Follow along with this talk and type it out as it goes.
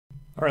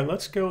All right,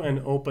 let's go and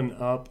open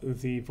up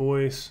the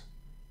voice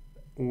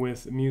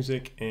with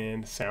music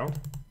and sound.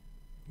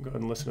 Go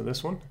ahead and listen to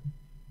this one.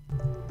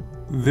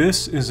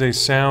 This is a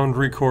sound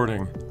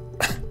recording.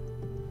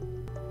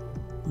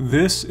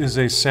 This is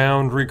a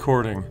sound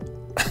recording.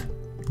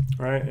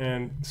 All right,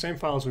 and same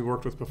file as we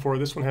worked with before.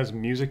 This one has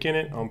music in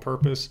it on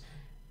purpose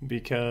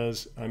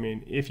because, I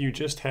mean, if you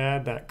just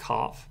had that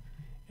cough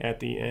at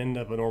the end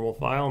of a normal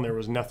file and there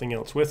was nothing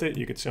else with it,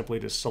 you could simply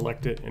just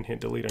select it and hit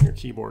delete on your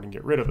keyboard and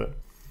get rid of it.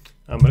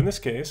 But in this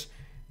case,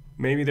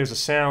 maybe there's a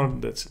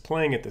sound that's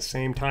playing at the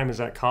same time as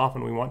that cough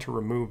and we want to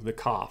remove the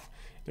cough.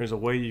 There's a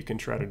way you can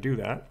try to do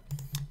that,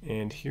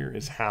 and here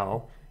is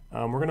how.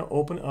 We're going to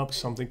open up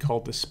something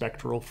called the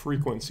Spectral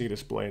frequency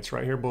display. It's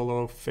right here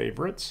below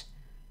favorites.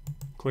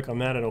 Click on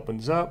that, it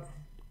opens up.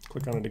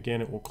 Click on it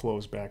again, it will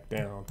close back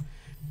down.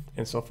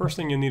 And so first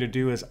thing you need to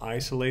do is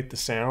isolate the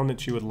sound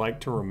that you would like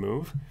to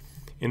remove.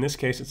 In this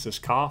case, it's this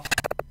cough.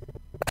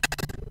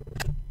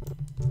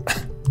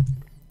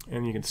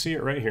 And you can see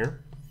it right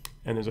here.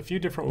 And there's a few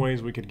different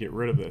ways we could get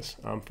rid of this.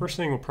 First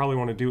thing we'll probably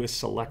want to do is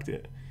select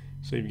it.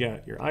 So you've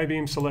got your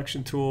I-beam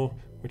selection tool,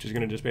 which is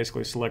going to just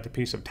basically select a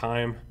piece of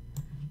time.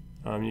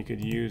 You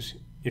could use,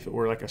 if it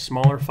were like a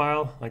smaller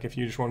file, like if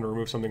you just wanted to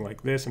remove something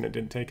like this and it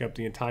didn't take up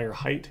the entire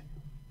height,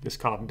 this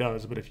cough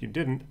does, but if you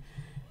didn't,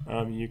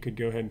 you could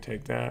go ahead and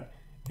take that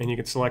and you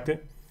could select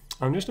it.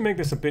 Just to make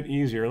this a bit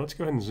easier, let's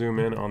go ahead and zoom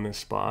in on this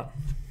spot.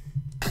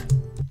 And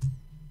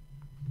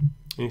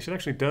you see it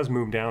actually does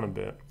move down a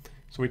bit.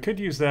 So we could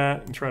use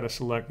that and try to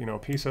select, a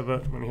piece of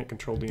it. I'm going to hit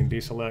Control D and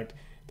deselect.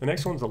 The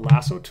next one's the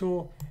lasso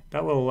tool.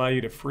 That will allow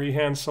you to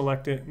freehand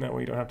select it, and that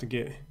way you don't have to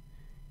get,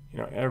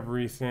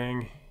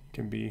 everything. You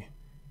can be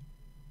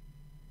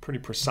pretty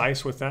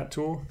precise with that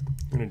tool.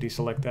 I'm going to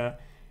deselect that.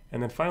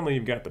 And then finally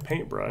you've got the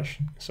paintbrush.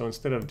 So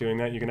instead of doing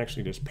that, you can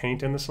actually just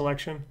paint in the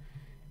selection.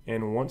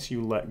 And once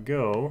you let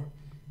go,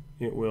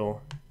 it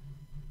will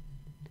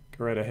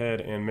go right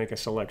ahead and make a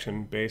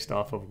selection based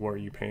off of where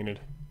you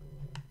painted.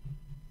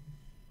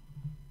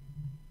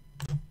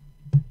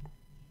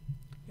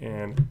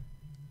 And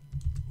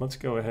let's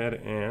go ahead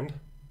and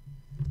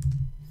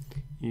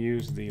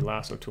use the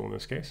lasso tool in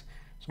this case.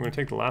 So I'm going to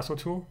take the lasso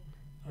tool.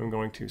 I'm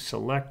going to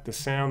select the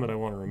sound that I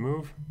want to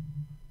remove.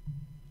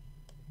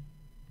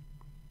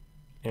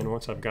 And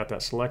once I've got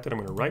that selected, I'm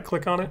going to right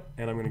click on it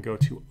and I'm going to go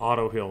to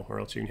Auto Hill, or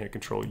else you can hit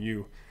Control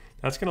U.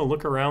 That's going to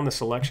look around the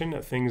selection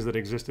at things that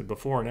existed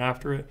before and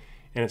after it,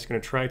 and it's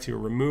going to try to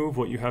remove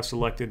what you have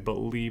selected but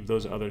leave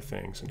those other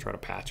things and try to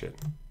patch it.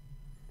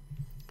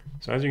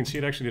 So as you can see,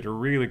 it actually did a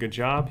really good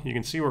job. You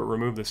can see where it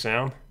removed the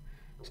sound.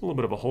 It's a little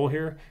bit of a hole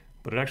here,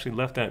 but it actually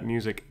left that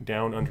music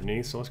down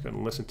underneath. So let's go ahead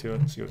and listen to it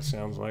and see what it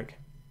sounds like.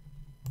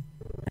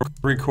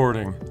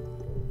 Recording.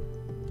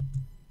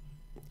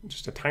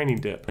 Just a tiny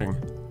dip. If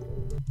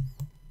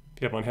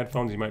you have on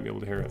headphones, you might be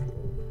able to hear it.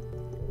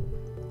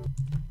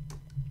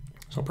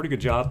 So pretty good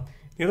job.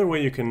 The other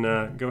way you can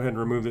go ahead and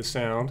remove this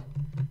sound,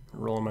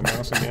 rolling my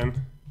mouse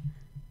again,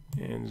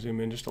 and zoom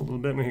in just a little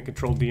bit. I'm going to hit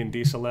Control D and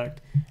deselect.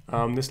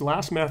 This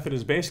last method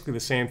is basically the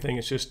same thing.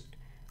 It's just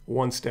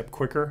one step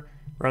quicker.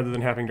 Rather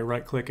than having to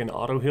right click and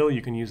auto heal,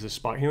 you can use the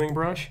spot healing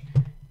brush.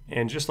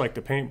 And just like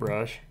the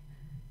paintbrush,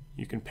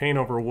 you can paint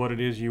over what it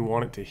is you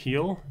want it to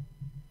heal.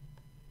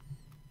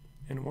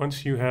 And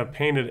once you have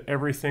painted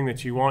everything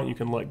that you want, you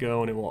can let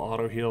go and it will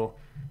auto heal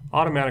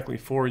automatically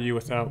for you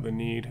without the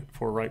need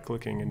for right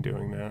clicking and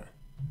doing that.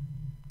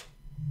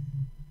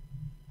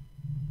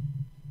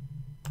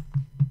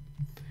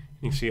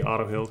 You can see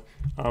auto healed.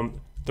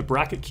 The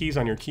bracket keys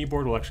on your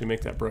keyboard will actually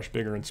make that brush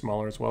bigger and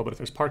smaller as well, but if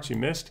there's parts you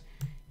missed,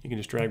 you can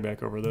just drag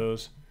back over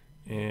those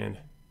and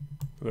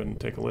go ahead and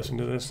take a listen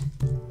to this.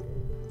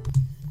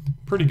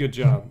 Pretty good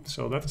job.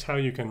 So that's how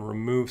you can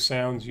remove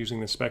sounds using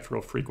the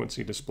spectral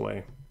frequency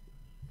display.